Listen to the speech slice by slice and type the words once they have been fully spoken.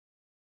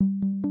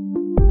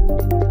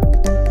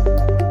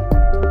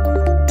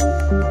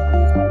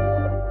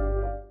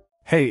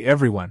Hey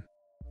everyone!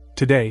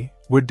 Today,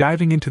 we're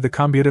diving into the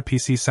KOMBIUDA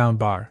PC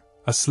soundbar,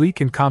 a sleek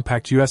and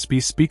compact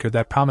USB speaker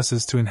that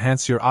promises to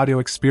enhance your audio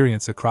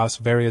experience across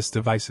various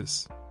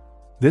devices.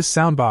 This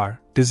soundbar,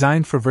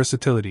 designed for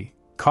versatility,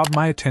 caught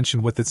my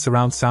attention with its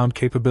surround sound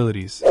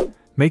capabilities,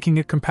 making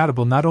it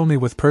compatible not only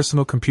with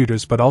personal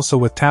computers but also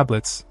with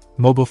tablets,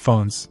 mobile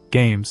phones,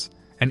 games,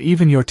 and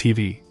even your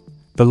TV.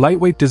 The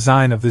lightweight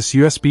design of this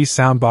USB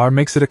soundbar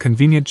makes it a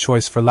convenient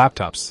choice for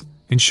laptops,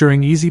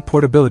 ensuring easy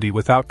portability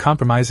without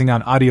compromising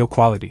on audio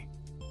quality.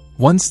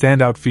 One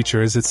standout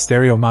feature is its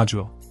stereo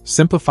module,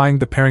 simplifying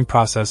the pairing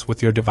process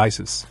with your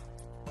devices.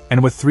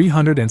 And with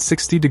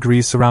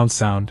 360-degree surround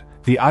sound,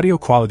 the audio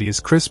quality is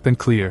crisp and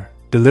clear,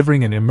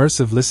 delivering an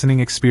immersive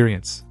listening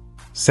experience.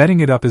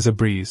 Setting it up is a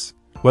breeze.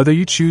 Whether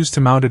you choose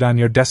to mount it on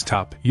your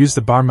desktop, use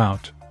the bar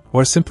mount,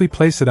 or simply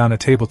place it on a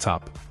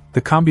tabletop,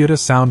 the KOMBIUDA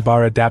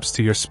soundbar adapts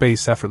to your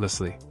space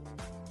effortlessly.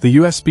 The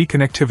USB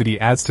connectivity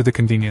adds to the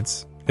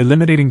convenience,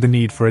 eliminating the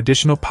need for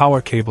additional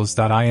power cables.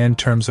 In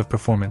terms of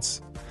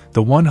performance,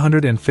 the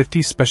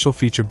 150 special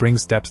feature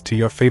brings depth to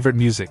your favorite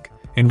music,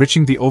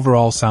 enriching the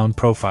overall sound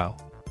profile.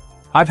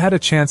 I've had a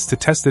chance to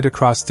test it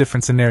across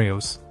different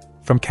scenarios,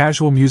 from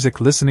casual music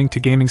listening to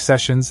gaming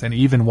sessions and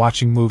even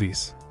watching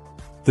movies.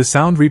 The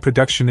sound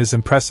reproduction is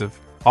impressive,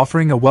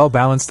 offering a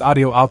well-balanced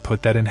audio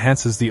output that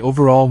enhances the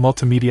overall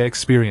multimedia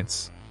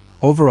experience.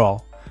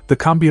 Overall, the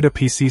KOMBIUDA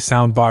PC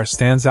soundbar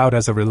stands out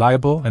as a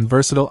reliable and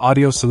versatile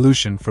audio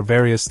solution for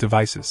various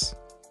devices.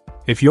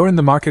 If you're in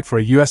the market for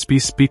a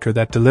USB speaker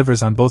that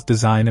delivers on both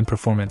design and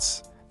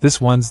performance, this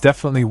one's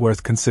definitely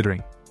worth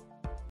considering.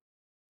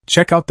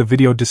 Check out the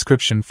video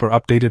description for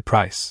updated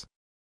price.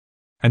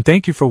 And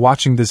thank you for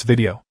watching this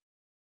video.